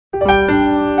Marvelous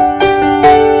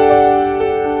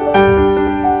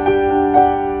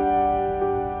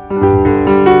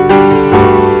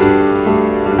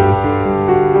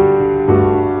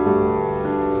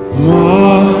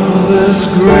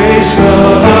grace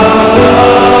of our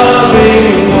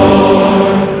loving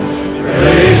Lord,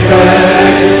 grace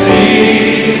that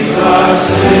exceeds our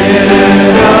sin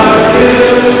and our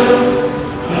guilt.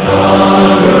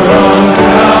 Yonder on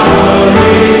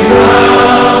Calvary's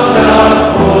mount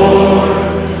outpoured,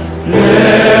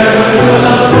 there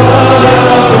the blood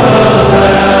of the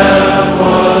Lamb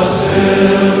was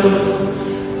spilled.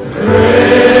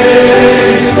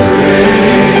 Grace,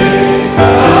 grace,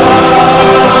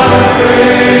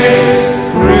 grace,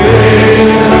 grace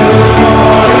and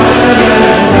pardon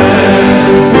and cleanse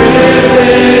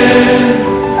within.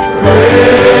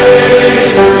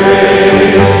 Grace,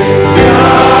 grace,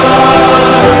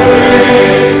 God's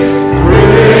grace,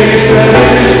 grace that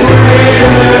is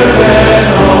greater than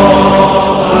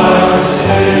all our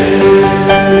sin.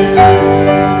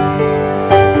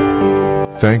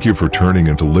 Thank you for turning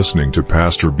and listening to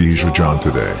Pastor Bijou John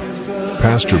today.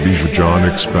 Pastor Bijou John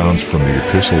expounds from the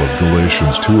Epistle of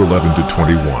Galatians 2:11 to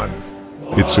 21.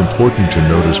 It's important to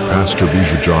notice Pastor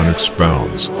Bijou John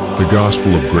expounds. The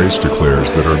gospel of grace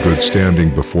declares that our good standing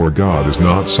before God is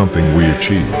not something we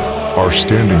achieve. Our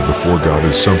standing before God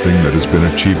is something that has been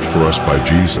achieved for us by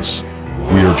Jesus.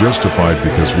 We are justified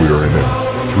because we are in Him,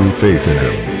 through faith in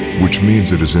Him, which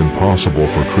means it is impossible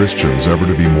for Christians ever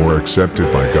to be more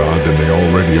accepted by God than they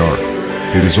already are.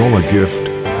 It is all a gift,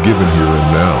 given here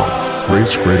and now,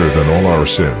 grace greater than all our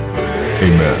sin.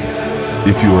 Amen.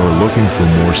 If you are looking for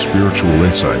more spiritual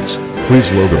insights,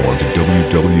 please log on to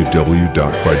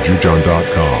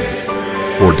www.bijoujohn.com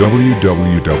or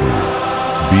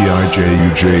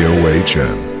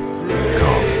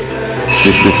www.bijoujohn.com.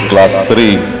 This is class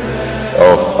 3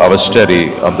 of our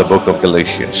study on the book of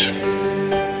Galatians.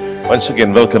 Once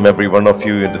again, welcome every one of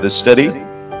you into this study,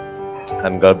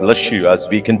 and God bless you as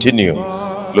we continue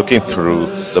looking through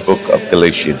the book of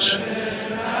Galatians.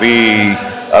 We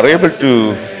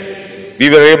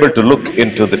were able to look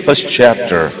into the first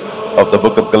chapter of the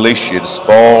book of Galatians.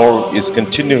 Paul is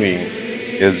continuing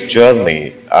his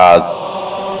journey as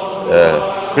a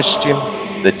Christian,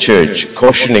 the church,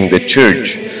 cautioning the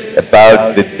church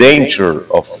about the danger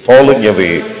of falling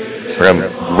away from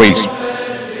grace.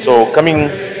 So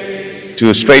coming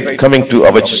to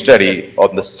our study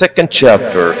on the second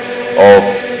chapter of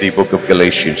the book of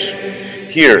Galatians.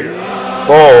 Here,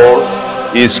 Paul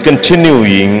is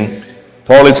continuing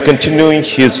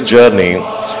his journey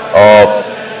of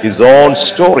his own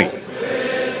story,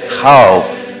 how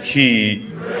he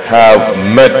have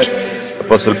met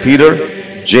Apostle Peter,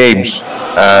 James,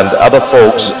 and other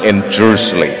folks in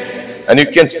Jerusalem. And you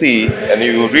can see, and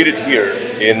you read it here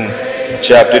in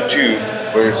chapter 2,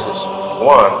 verses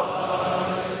 1.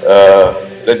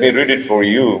 Let me read it for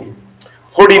you.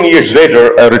 14 years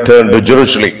later, I returned to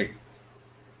Jerusalem.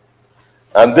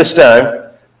 And this time,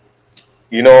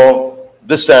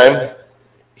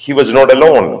 he was not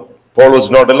alone. Paul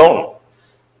was not alone.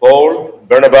 Paul,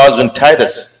 Barnabas, and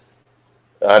Titus,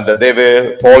 and they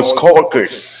were Paul's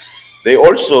co-workers. They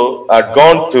also had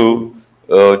gone to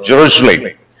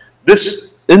Jerusalem.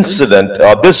 This incident,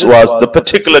 this was the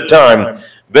particular time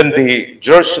when the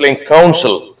Jerusalem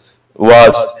Council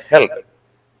was held.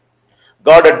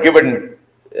 God had given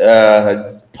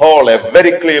Paul a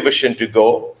very clear vision to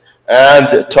go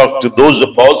and talk to those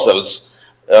apostles,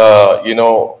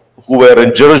 who were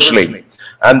in Jerusalem.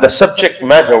 And the subject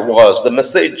matter was the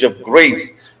message of grace,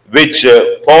 which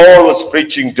Paul was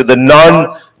preaching to the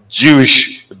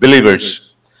non-Jewish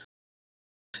believers,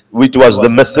 which was the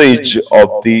message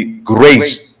of the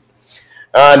grace.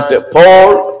 And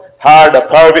Paul had a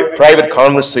private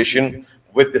conversation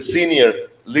with the senior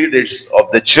leaders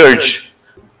of the church.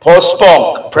 Paul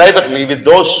spoke privately with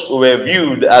those who were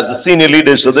viewed as the senior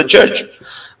leaders of the church.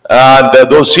 And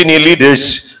those senior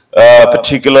leaders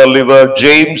particularly were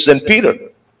James and Peter.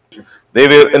 They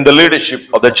were in the leadership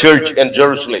of the church in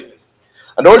Jerusalem.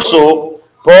 And also,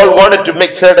 Paul wanted to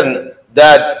make certain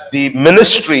that the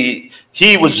ministry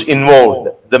he was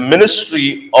involved, the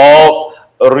ministry of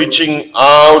reaching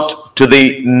out to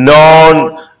the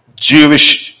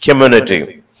non-Jewish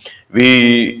community.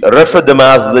 We refer them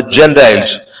as the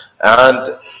Gentiles. And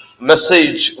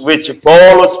message which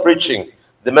Paul was preaching,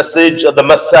 the message of the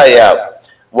Messiah,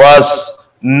 was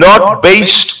not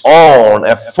based on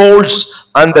a false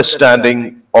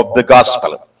understanding of the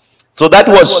gospel. So that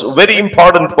was very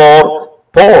important for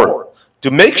Paul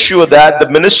to make sure that the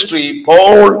ministry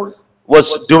Paul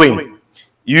was doing,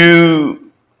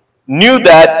 you knew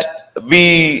that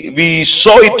we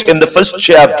saw it in the first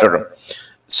chapter.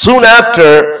 Soon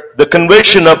after the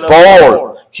conversion of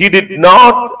Paul, he did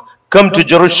not come to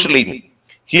Jerusalem.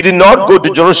 He did not go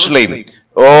to Jerusalem,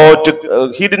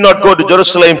 he did not go to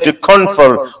Jerusalem to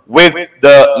confer with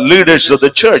the leaders of the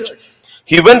church.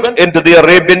 He went into the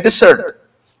Arabian desert,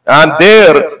 and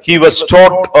there he was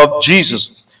taught of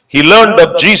Jesus. He learned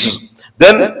of Jesus.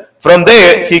 Then from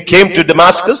there he came to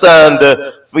Damascus,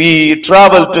 and he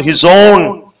traveled to his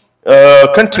own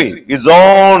country, his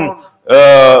own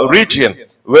region,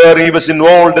 where he was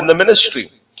involved in the ministry.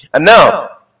 And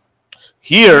now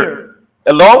here,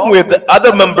 along with the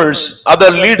other members, other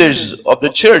leaders of the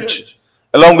church,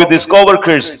 along with his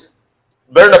co-workers,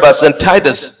 Barnabas and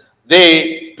Titus,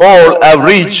 Paul have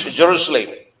reached Jerusalem.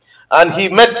 And he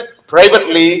met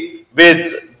privately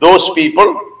with those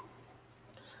people,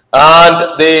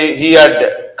 and he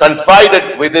had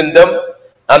confided within them.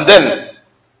 And then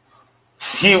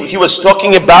he was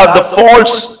talking about the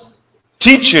false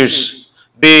teachers,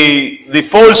 the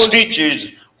false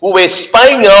teachers who were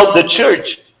spying out the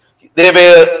church. They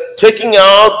were taking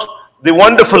out the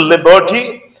wonderful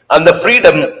liberty and the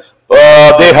freedom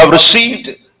they have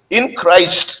received in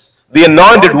Christ, the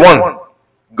Anointed One,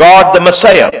 God the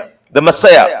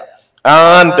Messiah,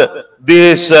 and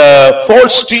these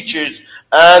false teachers,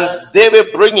 and they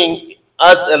were bringing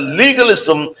as a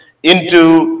legalism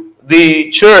into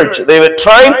the church. They were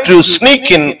trying to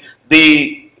sneak in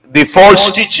the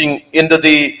false teaching into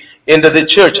the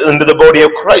church, into the body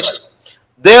of Christ.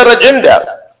 Their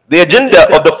agenda, the agenda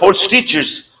of the false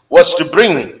teachers, was to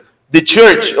bring the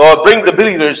church, or bring the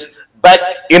believers back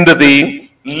into the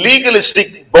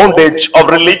legalistic bondage of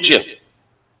religion.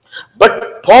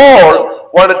 But Paul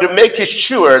wanted to make it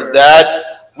sure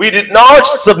that we do not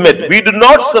submit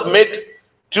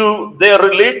to their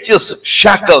religious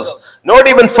shackles, not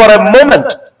even for a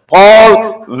moment.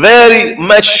 Paul very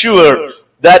much sure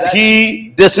that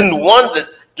he doesn't want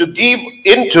to give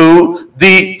into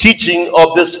the teaching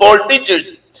of these false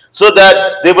teachers, so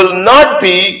that they will not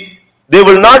be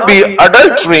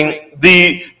adultering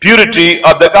the purity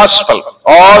of the gospel,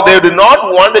 or they do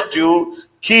not want to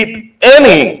keep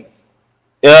any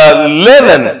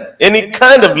leaven, any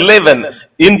kind of leaven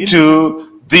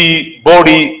into the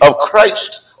body of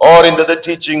Christ, or into the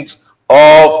teachings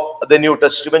of the New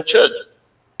Testament church.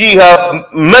 He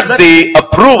have met the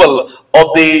approval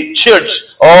of the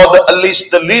church, or at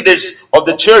least the leaders of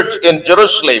the church in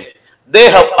Jerusalem. They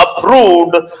have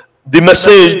approved the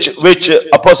message which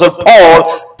Apostle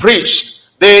Paul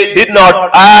preached. They did not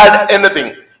add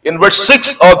anything. In verse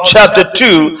 6 of chapter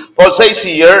 2, Paul says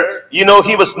here, he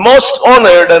was most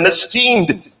honored and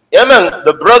esteemed among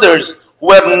the brothers who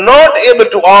were not able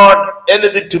to add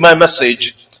anything to my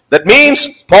message. That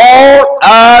means Paul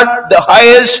had the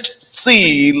highest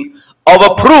seal of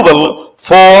approval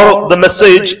for the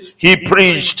message he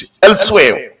preached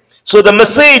elsewhere. So the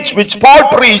message which Paul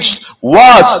preached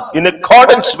was in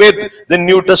accordance with the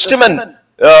New Testament,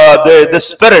 the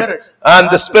Spirit, and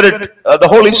the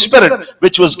Holy Spirit,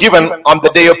 which was given on the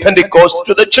day of Pentecost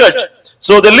to the church.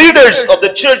 So the leaders of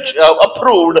the church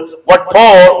approved what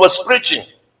Paul was preaching.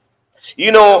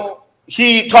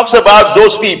 He talks about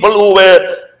those people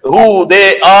who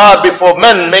they are before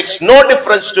men makes no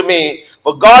difference to me,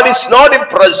 for God is not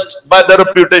impressed by the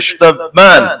reputation of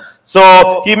man.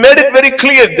 So he made it very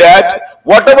clear that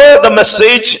whatever the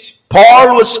message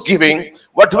Paul was giving,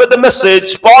 whatever the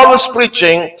message Paul was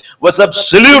preaching, was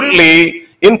absolutely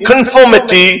in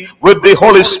conformity with the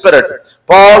Holy Spirit.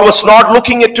 Paul was not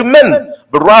looking into men,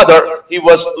 but rather he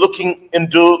was looking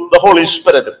into the Holy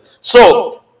Spirit.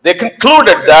 So they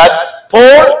concluded that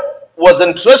Paul was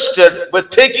entrusted with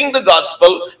taking the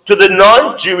gospel to the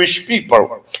non-Jewish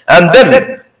people. And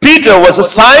then Peter was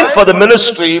assigned for the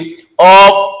ministry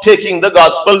of taking the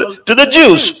gospel to the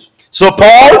Jews. So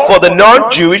Paul for the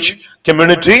non-Jewish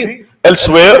community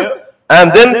elsewhere,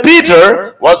 and then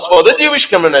Peter was for the Jewish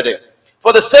community.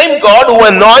 For the same God who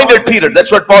anointed Peter,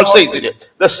 that's what Paul says here.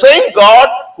 The same God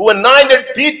who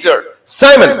anointed Peter,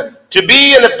 Simon, to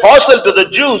be an apostle to the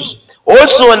Jews,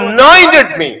 also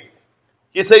anointed me.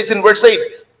 He says in verse 8,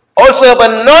 also have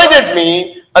anointed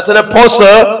me as an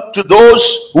apostle to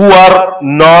those who are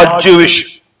not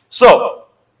Jewish. So,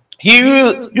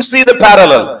 you see the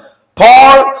parallel.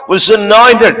 Paul was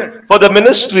anointed for the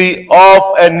ministry of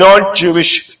a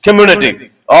non-Jewish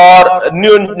community, or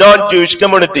non-Jewish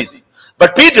communities.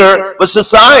 But Peter was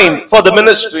assigned for the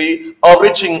ministry of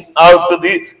reaching out to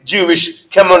the Jewish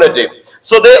community.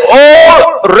 So they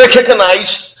all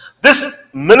recognized this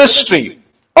ministry,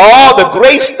 or the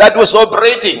grace that was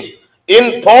operating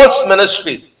in Paul's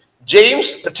ministry.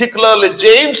 James, particularly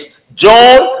James,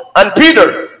 John, and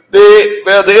Peter, They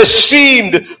were the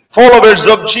esteemed followers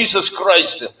of Jesus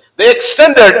Christ. They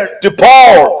extended to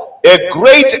Paul a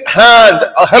great hand,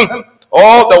 a help,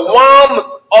 or the warmth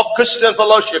of Christian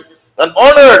fellowship, and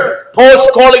honored Paul's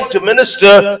calling to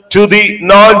minister to the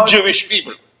non-Jewish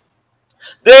people.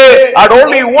 They had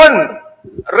only one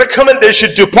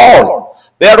recommendation to Paul.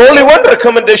 They had only one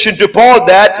recommendation to Paul,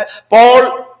 that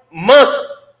Paul must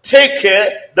take care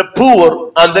of the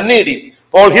poor and the needy.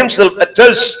 Paul himself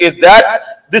attests it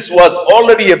that this was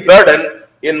already a burden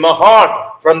in my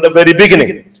heart from the very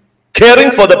beginning.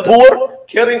 Caring for the poor,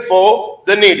 caring for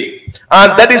the needy.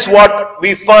 And that is what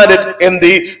we find it in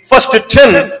the first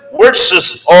 10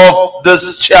 verses of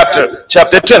this chapter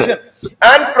 10.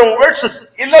 And from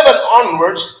verses 11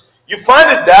 onwards, you find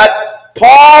it that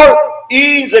Paul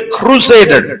is a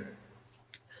crusader,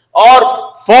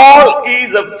 or Paul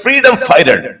is a freedom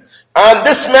fighter. And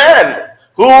this man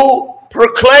who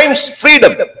proclaims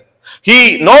freedom,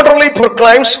 he not only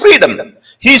proclaims freedom,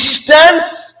 he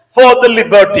stands for the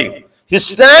liberty. He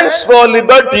stands for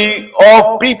liberty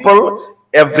of people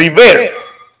everywhere.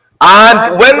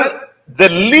 And when the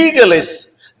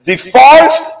legalists, the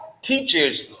false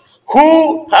teachers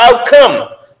who have come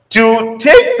to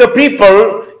take the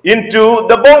people into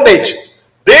the bondage,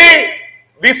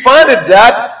 we find it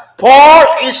that Paul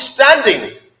is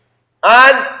standing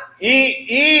and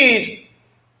he is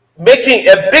making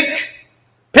a big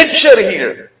picture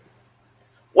here.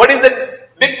 What is the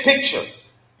big picture?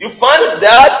 You find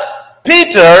that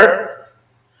Peter,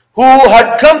 who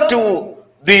had come to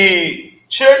the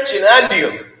church in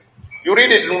Antioch, you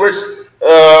read it in verse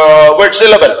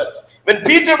 11. When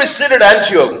Peter visited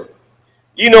Antioch,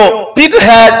 Peter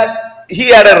had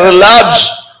a relapse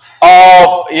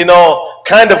of,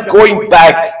 kind of going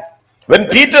back. When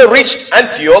Peter reached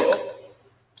Antioch,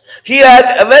 he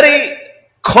had a very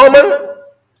common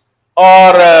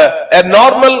or a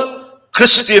normal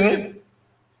Christian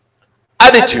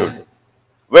attitude,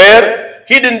 where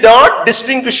he did not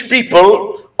distinguish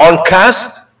people on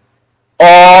caste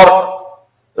or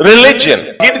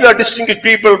religion. He did not distinguish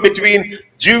people between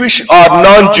Jewish or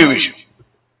non-Jewish.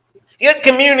 He had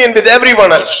communion with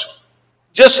everyone else,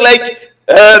 just like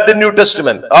the New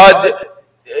Testament.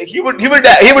 He would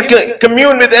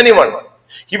commune with anyone.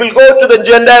 He will go to the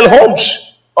Gentile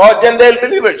homes or Gentile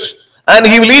believers, and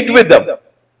he will eat with them,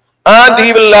 and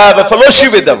he will have a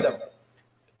fellowship with them,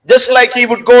 just like he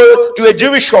would go to a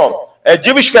Jewish home, a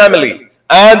Jewish family,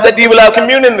 and that he will have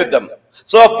communion with them.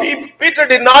 So Peter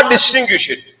did not distinguish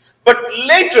it. But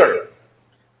later,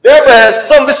 there were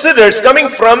some visitors coming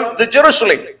from the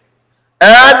Jerusalem,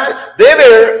 and they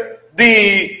were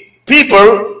the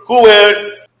people who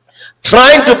were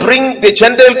trying to bring the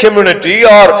Gentile community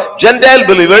or Gentile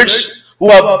believers who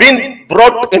have been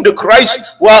brought into Christ,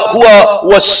 who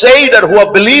are saved and who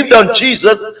have believed on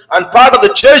Jesus and part of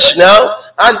the church now,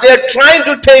 and they're trying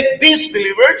to take these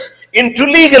believers into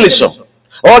legalism,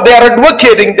 or they are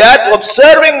advocating that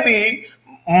observing the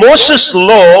Moses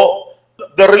law,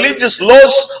 the religious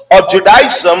laws of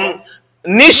Judaism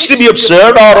needs to be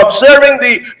observed, or observing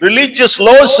the religious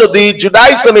laws of the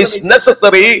Judaism is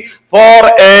necessary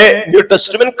for a New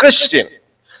Testament Christian.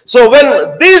 So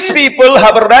when these people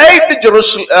have arrived in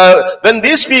Jerusalem,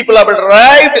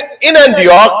 in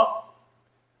Antioch,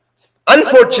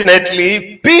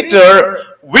 unfortunately, Peter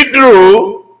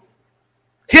withdrew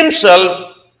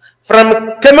himself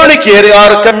from communicating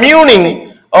or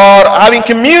communing or having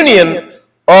communion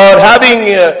or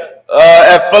having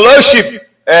a fellowship,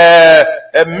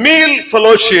 a meal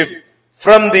fellowship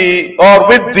from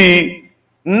with the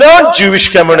non-Jewish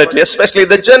community, especially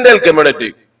the Gentile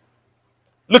community.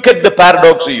 Look at the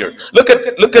paradox here. Look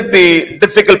at the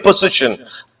difficult position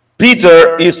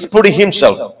Peter is putting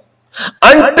himself.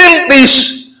 Until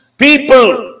these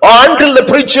people, or until the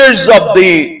preachers of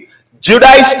the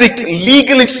Judaistic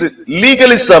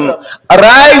legalism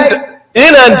arrived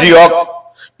in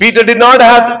Antioch, Peter did not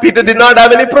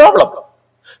have any problem.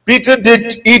 Peter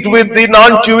did eat with the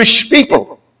non-Jewish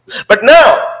people. But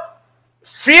now,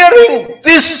 fearing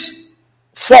this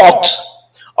folks,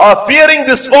 or fearing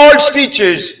these false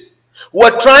teachers who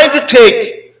are trying to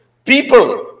take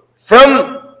people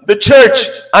from the church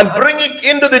and bring it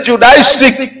into the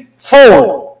Judaistic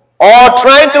fold, or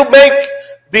trying to make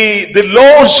the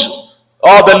laws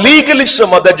or the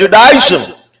legalism or the Judaism,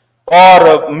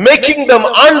 or making them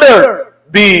under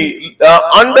the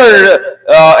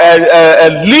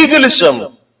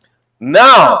legalism.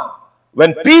 Now,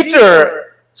 when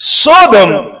Peter saw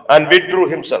them and withdrew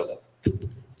himself,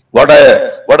 what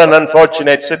an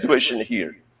unfortunate situation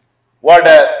here. What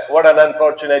an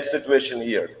unfortunate situation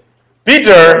here.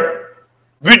 Peter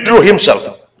withdrew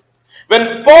himself.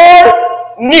 When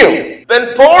Paul knew.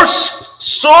 When Paul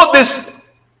saw this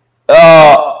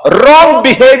wrong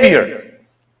behavior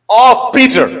of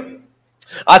Peter,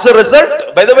 as a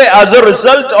result, by the way, as a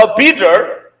result of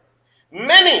Peter,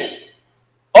 many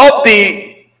of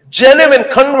the genuine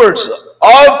converts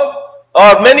of,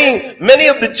 or many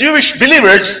of the Jewish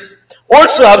believers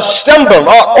also have stumbled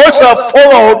or also have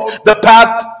followed the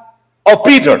path of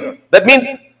Peter. That means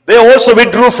they also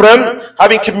withdrew from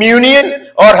having communion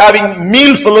or having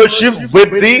meal fellowship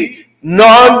with the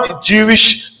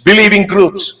non-Jewish believing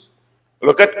groups.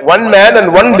 Look at one man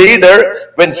and one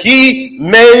leader, when he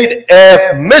made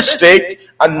a mistake,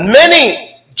 and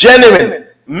many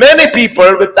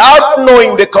people, without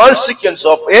knowing the consequence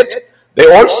of it,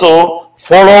 they also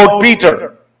followed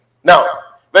Peter. Now,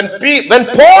 when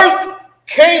Paul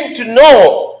came to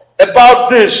know about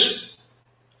this,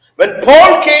 when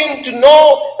Paul came to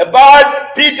know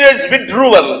about Peter's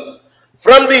withdrawal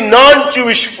from the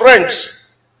non-Jewish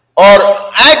friends,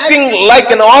 or acting like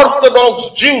an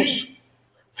Orthodox Jew,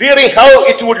 fearing how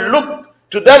it would look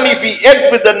to them if he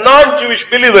ate with the non-Jewish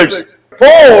believers,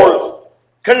 Paul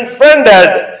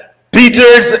confronted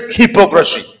Peter's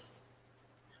hypocrisy.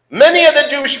 Many other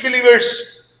Jewish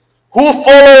believers who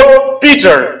followed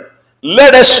Peter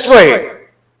led astray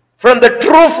from the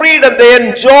true freedom they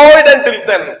enjoyed until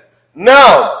then.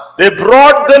 Now they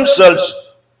brought themselves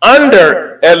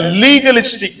under a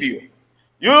legalistic view.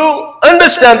 You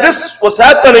understand, this was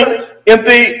happening in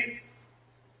the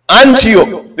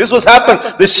Antioch. This was happening,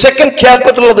 the second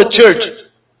capital of the church.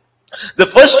 The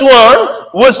first one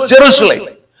was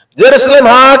Jerusalem. Jerusalem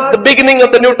had the beginning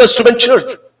of the New Testament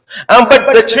church.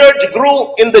 But the church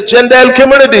grew in the Gentile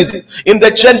communities, in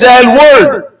the Gentile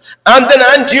world. And then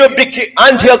Antioch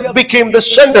became the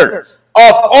center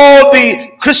of all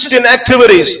the Christian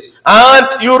activities.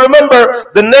 And you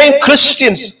remember the name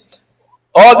Christians,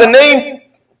 or the name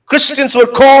Christians were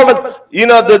called,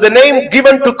 the name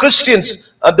given to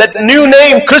Christians, that new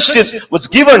name Christians was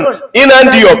given in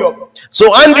Antioch.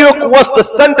 So Antioch was the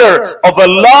center of a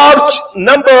large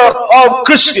number of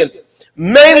Christians,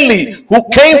 mainly who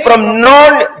came from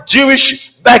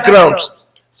non-Jewish backgrounds.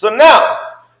 So now,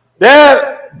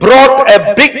 they brought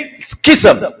a big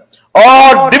schism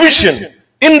or division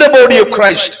in the body of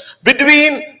Christ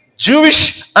between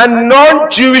Jewish and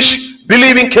non-Jewish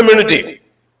believing community.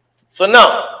 So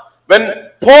now, when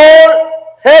Paul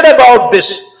heard about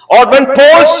this, or when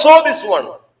Paul saw this one,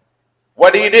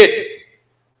 what he did?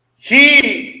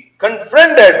 He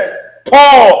confronted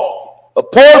Paul.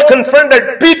 Paul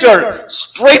confronted Peter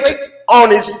straight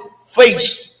on his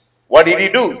face. What did he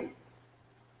do?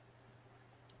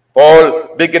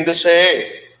 Paul began to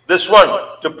say this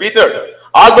one to Peter.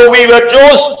 Although we were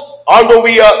Jews, although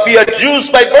we are Jews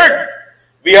by birth,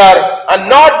 we are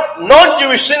not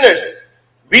non-Jewish sinners.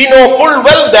 We know full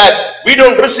well that we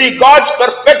don't receive God's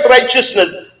perfect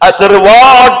righteousness as a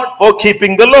reward for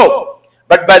keeping the law,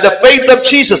 but by the faith of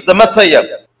Jesus, the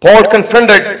Messiah. Paul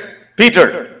confronted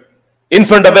Peter in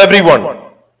front of everyone.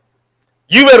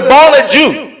 You were born a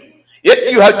Jew, yet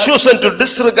you have chosen to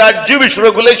disregard Jewish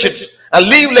regulations and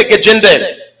live like a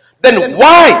Gentile. Then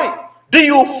why do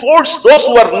you force those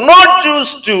who are not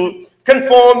Jews to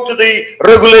conform to the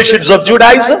regulations of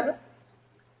Judaism?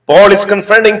 Paul is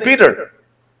confronting Peter.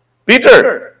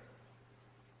 Peter,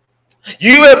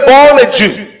 you were born a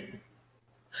Jew,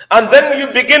 and then you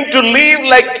begin to live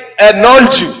like a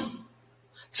non-Jew.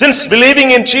 Since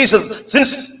believing in Jesus,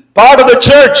 since part of the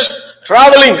church,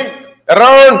 traveling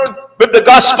around with the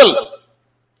gospel,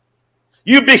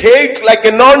 you behaved like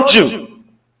a non-Jew.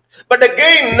 But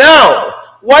again now,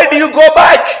 why do you go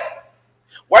back?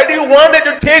 Why do you want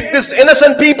to take these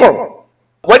innocent people?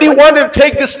 Why do you want to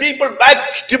take these people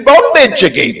back to bondage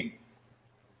again?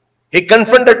 He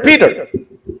confronted Peter.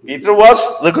 Peter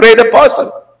was the great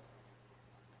apostle.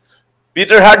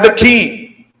 Peter had the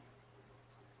key.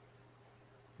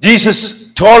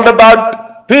 Jesus told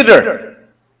about Peter,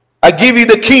 I give you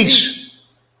the keys.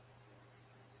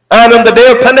 And on the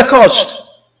day of Pentecost,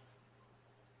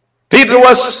 Peter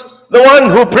was the one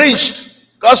who preached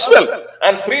gospel,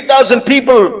 and 3,000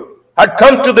 people had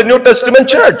come to the New Testament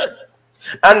church.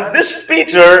 And this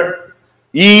Peter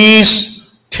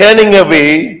is turning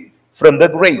away from the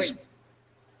grace.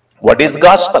 What is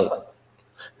gospel?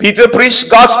 Peter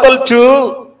preached gospel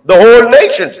to the whole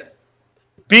nation.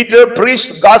 Peter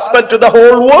preached gospel to the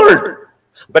whole world.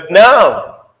 But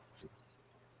now,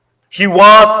 he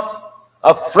was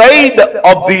afraid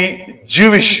of the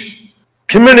Jewish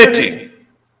community,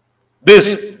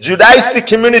 this Judaistic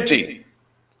community,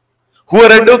 who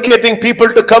are educating people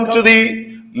to come to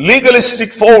the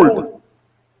legalistic fold.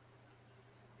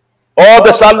 Or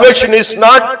the salvation is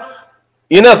not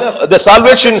enough. The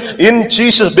salvation in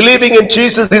Jesus, believing in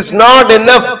Jesus, is not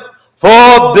enough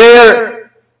for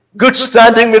their good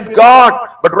standing with God,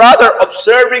 but rather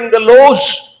observing the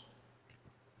laws.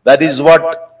 That is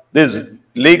what these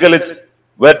legalists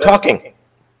were talking.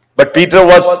 But Peter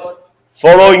was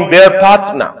following their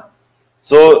path now.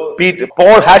 So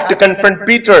Paul had to confront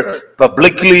Peter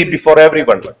publicly before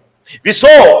everyone. We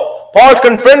saw Paul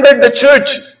confronted the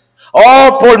church,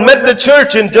 or Paul met the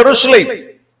church in Jerusalem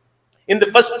in the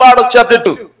first part of chapter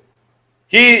 2.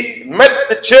 He met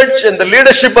the church and the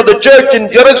leadership of the church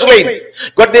in Jerusalem,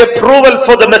 got the approval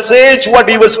for the message what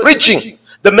he was preaching,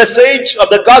 the message of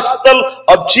the gospel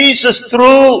of Jesus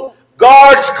through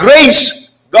God's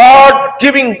grace, God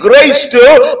giving grace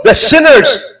to the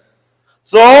sinners.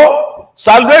 So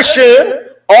salvation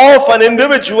of an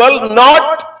individual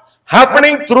not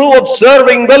happening through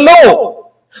observing the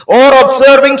law or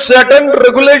observing certain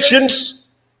regulations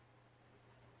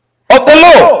of the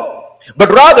law, but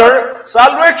rather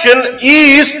salvation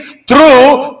is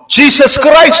through Jesus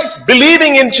Christ,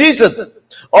 believing in Jesus,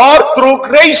 or through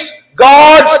grace,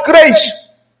 God's grace.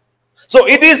 So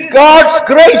it is God's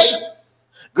grace.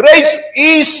 Grace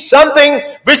is something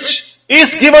which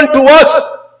is given to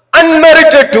us,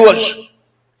 unmerited to us,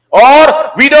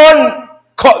 or we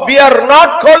are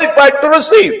not qualified to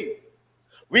receive.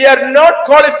 We are not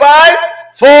qualified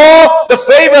for the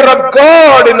favor of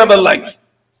God in our life.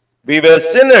 We were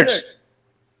sinners.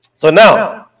 So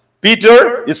now,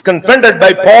 Peter is confronted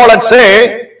by Paul and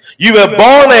say, you were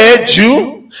born a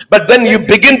Jew, but then you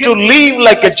begin to live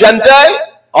like a Gentile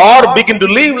or begin to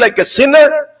live like a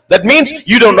sinner. That means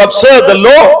you don't observe the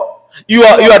law. You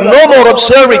are no more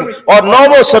observing or no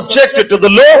more subjected to the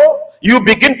law. You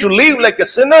begin to live like a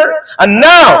sinner. And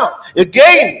now,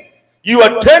 again, you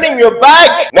are turning your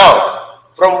back. Now,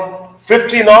 from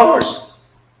 15 onwards,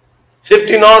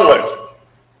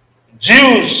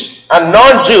 Jews and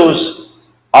non-Jews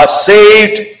are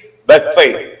saved by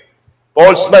faith.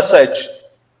 Paul's message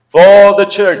for the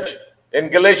church in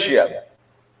Galatia,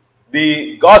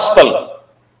 the gospel,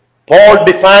 Paul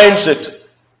defines it.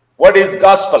 What is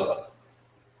gospel?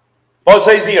 Paul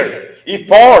says here,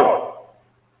 if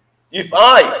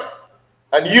I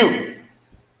and you,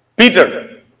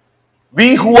 Peter,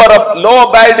 we who are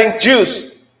law-abiding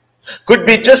Jews, could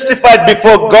be justified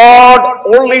before God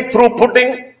only through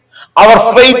putting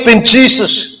our faith in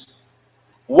Jesus,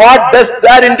 what does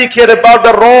that indicate about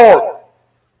the role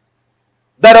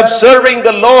that observing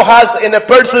the law has in a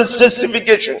person's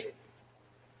justification?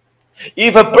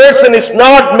 If a person is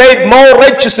not made more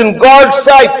righteous in God's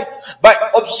sight by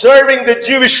observing the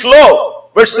Jewish law,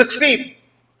 verse 16,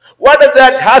 what does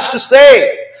that has to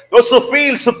say? Those who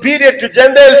feel superior to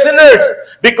Gentile sinners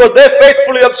because they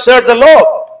faithfully observe the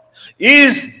law.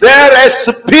 Is there a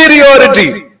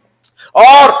superiority?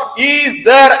 Or is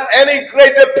there any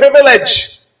greater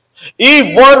privilege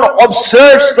if one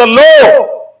observes the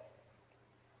law?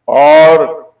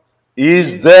 Or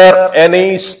is there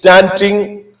any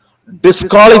standing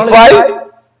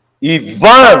disqualified if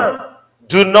one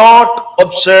do not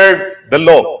observe the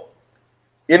law?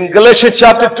 In Galatians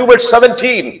chapter 2 verse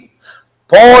 17,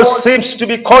 Paul seems to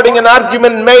be quoting an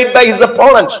argument made by his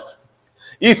opponent.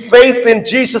 If faith in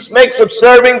Jesus makes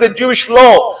observing the Jewish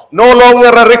law no longer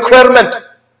a requirement,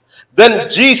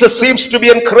 then Jesus seems to be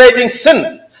encouraging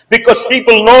sin because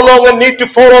people no longer need to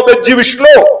follow the Jewish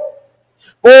law.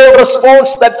 Paul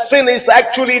responds that sin is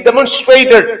actually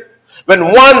demonstrated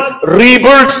when one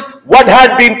rebuilds what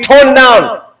had been torn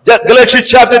down. Galatians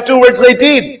chapter 2 verse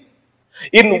 18.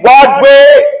 In what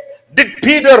way did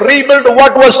Peter rebuild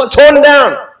what was torn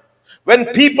down? When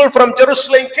people from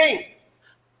Jerusalem came.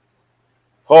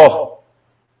 Oh,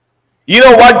 you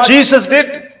know what Jesus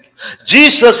did?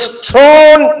 Jesus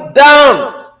torn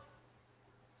down,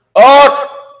 or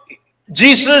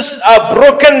Jesus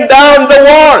broken down the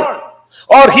wall,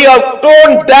 or he have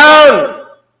torn down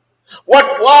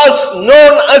what was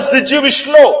known as the Jewish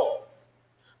law.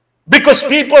 Because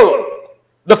people,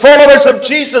 the followers of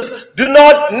Jesus, do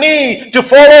not need to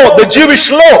follow the Jewish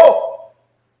law.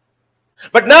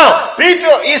 But now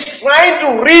Peter is trying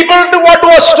to rebuild what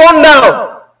was torn down.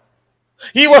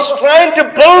 He was trying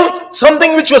to build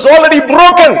something which was already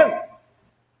broken.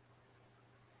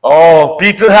 Oh,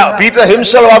 Peter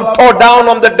himself have torn down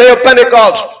on the day of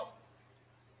Pentecost.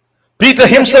 Peter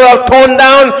himself have torn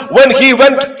down when he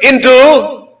went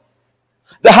into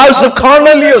the house of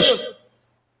Cornelius.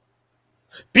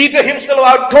 Peter himself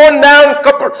have torn down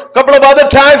couple of other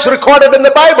times recorded in the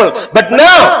Bible. But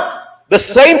now, the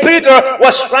same Peter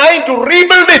was trying to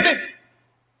rebuild it.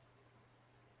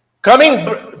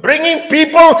 Bringing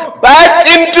people back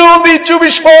into the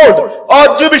Jewish fold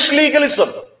or Jewish legalism.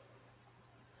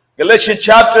 Galatians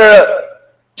chapter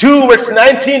 2 verse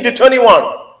 19 to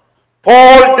 21.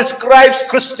 Paul describes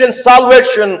Christian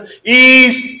salvation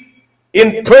is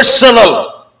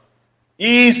impersonal,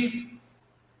 is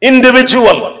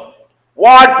individual.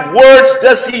 What words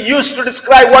does he use to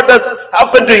describe what does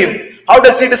happen to him? How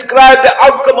does he describe the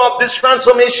outcome of this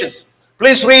transformation?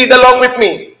 Please read along with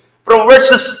me from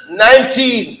verses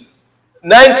 19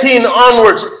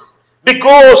 onwards.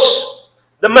 Because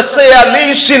the Messiah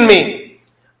lives in me,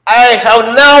 I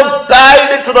have now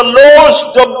died to the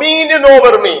law's dominion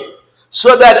over me,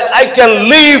 so that I can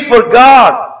live for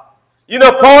God. You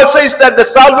know, Paul says that the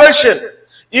salvation,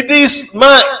 it is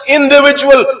my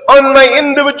individual, on my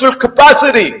individual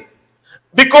capacity,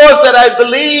 because that I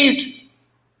believed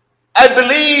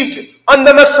on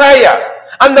the Messiah,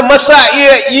 and the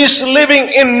Messiah is living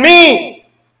in me.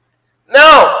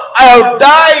 Now I have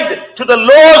died to the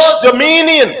law's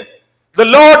dominion. The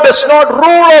law does not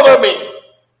rule over me,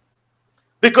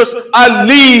 because I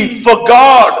live for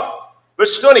God.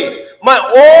 Verse 20. My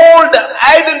old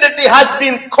identity has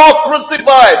been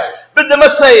co-crucified with the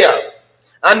Messiah,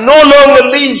 and no longer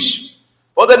lives.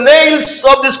 For the nails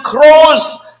of this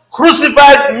cross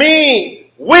crucified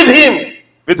me with him.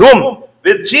 With whom?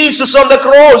 With Jesus on the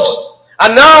cross.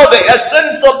 And now the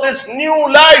essence of this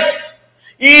new life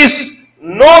is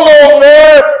no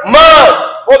longer mine,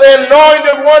 for the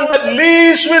anointed one that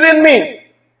lives within me.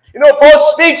 You know, Paul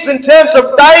speaks in terms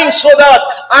of dying so that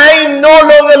I no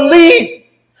longer live.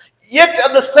 Yet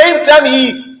at the same time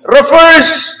he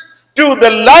refers to the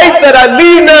life that I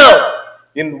live now.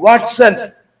 In what sense?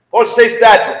 Paul says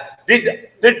that did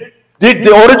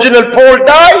the original Paul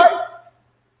die?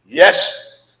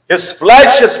 Yes. His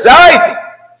flesh has died.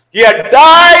 He had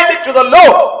died to the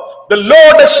law. The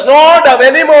law does not have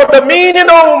any more dominion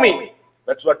over me.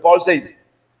 That's what Paul says.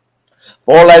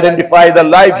 Paul identified the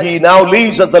life he now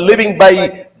lives as the living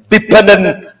by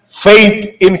dependent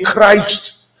faith in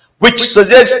Christ, which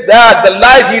suggests that the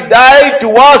life he died to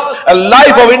was a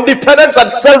life of independence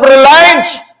and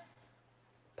self-reliance.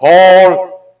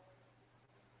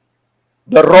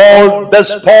 The role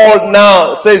does Paul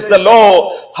now says the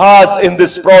law has in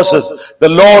this process. The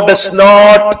law does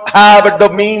not have a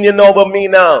dominion over me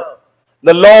now.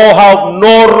 The law have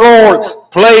no role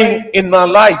playing in my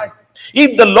life.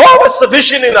 If the law was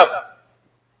sufficient enough,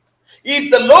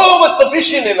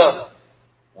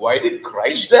 why did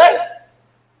Christ die?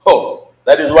 Oh,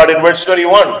 that is what in verse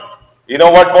 21. You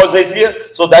know what Paul says here?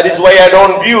 So that is why I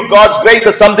don't view God's grace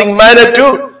as something minor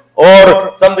too,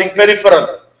 or something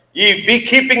peripheral. If we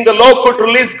keeping the law could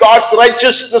release God's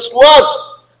righteousness to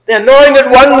us, the anointed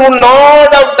one would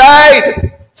not have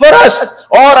died for us,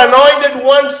 or anointed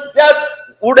one's death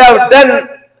would have done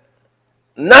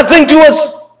nothing to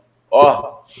us.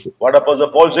 Oh, what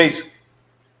Apostle Paul says,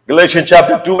 Galatians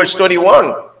chapter 2 verse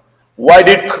 21. Why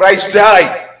did Christ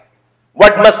die?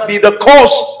 What must be the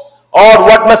cause, or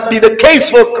what must be the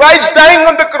case for Christ dying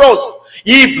on the cross?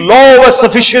 If law was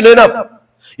sufficient enough,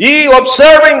 if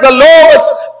observing the law was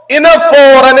enough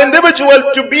for an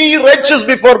individual to be righteous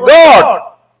before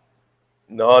God,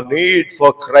 no need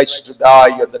for Christ to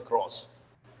die on the cross.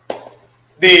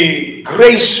 The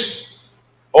grace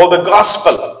or the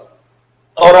gospel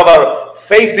or our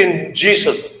faith in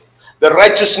Jesus, the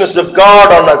righteousness of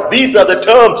God on us, these are the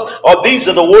terms, or these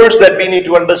are the words that we need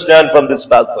to understand from this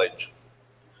passage.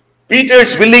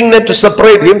 Peter's willingness to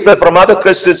separate himself from other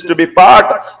Christians to be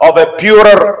part of a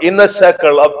purer inner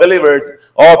circle of believers,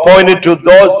 or pointed to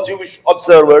those Jewish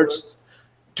observers,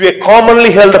 to a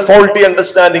commonly held faulty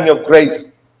understanding of grace.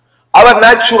 Our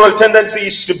natural tendency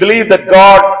is to believe that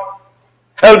God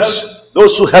helps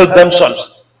those who help themselves.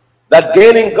 That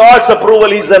gaining God's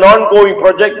approval is an ongoing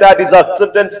project, that his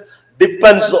acceptance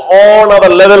depends on our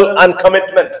level and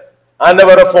commitment and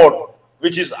our effort,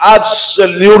 which is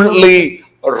absolutely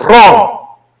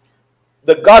wrong.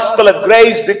 The gospel of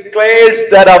grace declares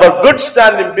that our good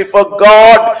standing before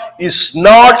God is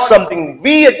not something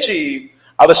we achieve.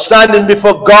 Our standing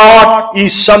before God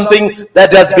is something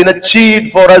that has been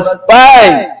achieved for us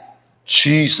by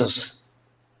Jesus.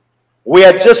 We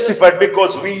are justified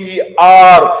because we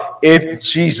are in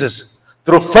Jesus,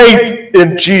 through faith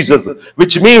in Jesus,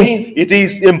 which means it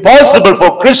is impossible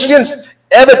for Christians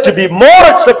ever to be more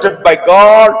accepted by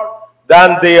God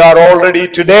than they are already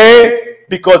today,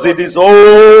 because it is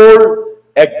all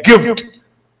a gift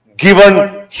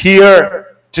given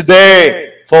here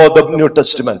today for the New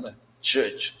Testament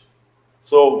church.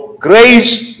 So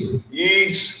grace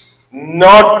is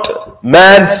not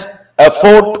man's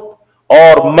effort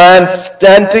or man's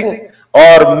standing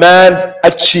or man's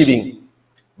achieving,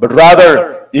 but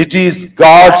rather it is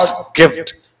God's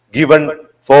gift given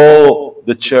for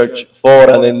the church, for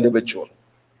an individual.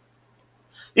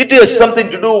 It has something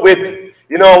to do with,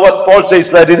 what Paul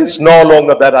says, that it is no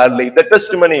longer that I live. The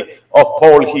testimony of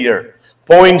Paul here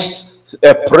points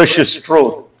a precious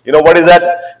truth. You know what is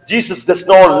that? Jesus does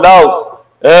not love.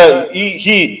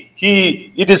 It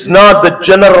is not the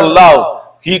general love.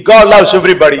 God loves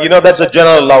everybody. That's a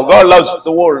general love. God loves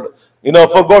the world.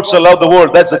 For God so loved the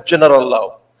world, that's a general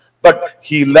love. But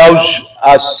He loves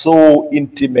us so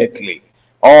intimately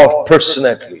or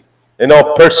personally.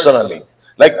 Personally.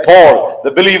 Like Paul,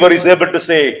 the believer is able to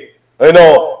say,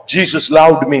 Jesus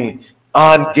loved me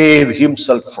and gave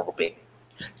Himself for me.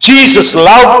 Jesus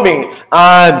loved me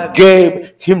and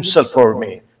gave Himself for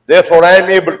me. Therefore, I am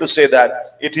able to say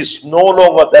that it is no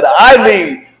longer that I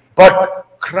live, but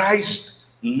Christ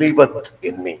liveth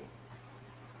in me.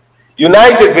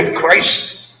 United with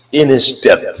Christ in His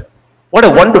death. What a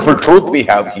wonderful truth we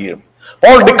have here.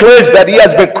 Paul declares that he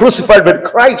has been crucified with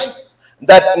Christ.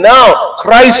 That now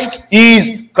Christ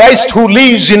is Christ who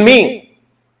lives in me.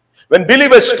 When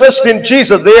believers trust in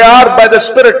Jesus, they are by the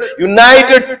Spirit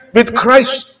united with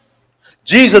Christ.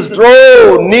 Jesus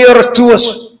drew nearer to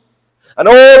us. And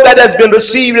all that has been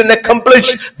received and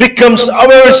accomplished becomes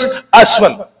ours as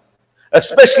well.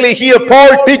 Especially here,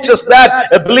 Paul teaches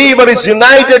that a believer is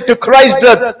united to Christ's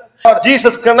death.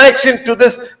 Jesus' connection to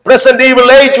this present evil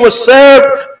age was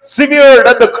severed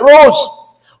at the cross.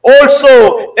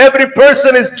 Also, every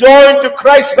person is joined to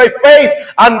Christ by faith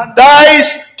and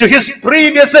dies to his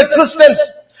previous existence.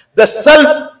 The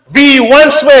self we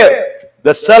once were,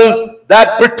 the self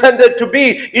that pretended to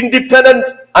be independent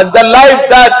and the life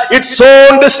that its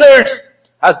own desires,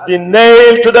 has been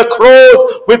nailed to the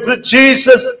cross with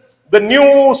Jesus. The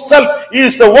new self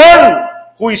is the one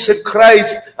who is in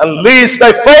Christ and lives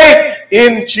by faith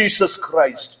in Jesus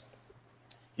Christ.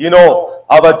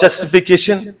 Our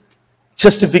justification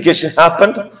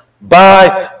happened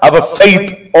by our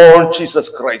faith on Jesus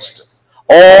Christ.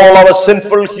 All our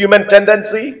sinful human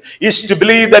tendency is to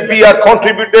believe that we are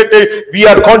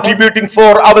contributing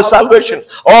for our salvation,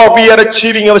 or we are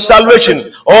achieving our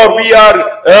salvation, or we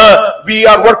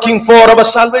are working for our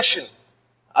salvation.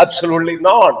 Absolutely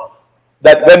not.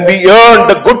 That when we earn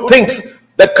the good things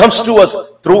that comes to us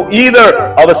through either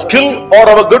our skill or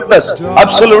our goodness,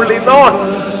 absolutely not.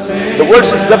 The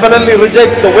verses definitely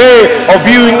reject the way of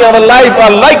viewing our life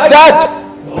are like that.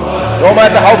 No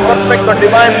matter how perfect or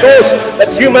divine those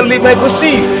that humanly may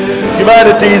receive,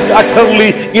 humanity is utterly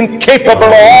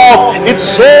incapable of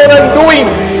its own undoing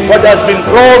what has been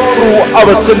brought through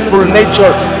our sinful nature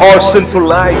or sinful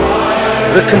life.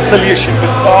 Reconciliation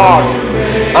with God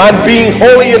and being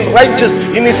holy and righteous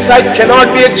in His sight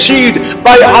cannot be achieved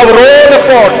by our own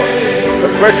effort.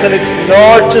 The person is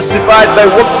not justified by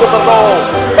works of the law,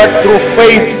 but through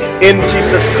faith in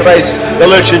Jesus Christ.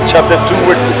 Galatians chapter 2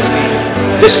 verse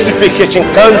 16. Justification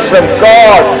comes from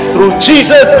God through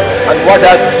Jesus and what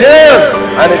has done,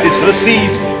 and it is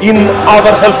received in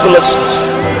our helplessness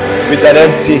with an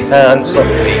empty hands of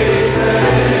faith.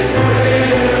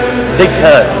 Take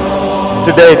time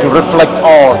today to reflect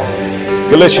on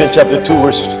Galatians chapter 2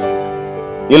 verse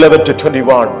 11 to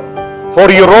 21. For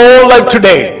your own life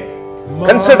today,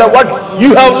 consider what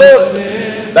you have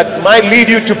learned that might lead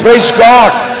you to praise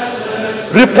God,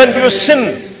 repent your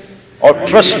sin, or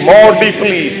trust more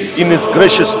deeply in His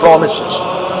gracious promises.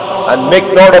 And make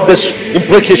note of these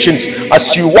implications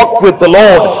as you walk with the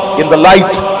Lord in the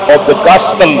light of the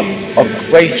gospel of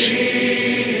grace.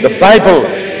 The Bible,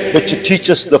 which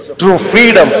teaches the true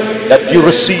freedom that you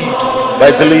received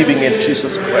by believing in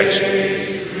Jesus Christ.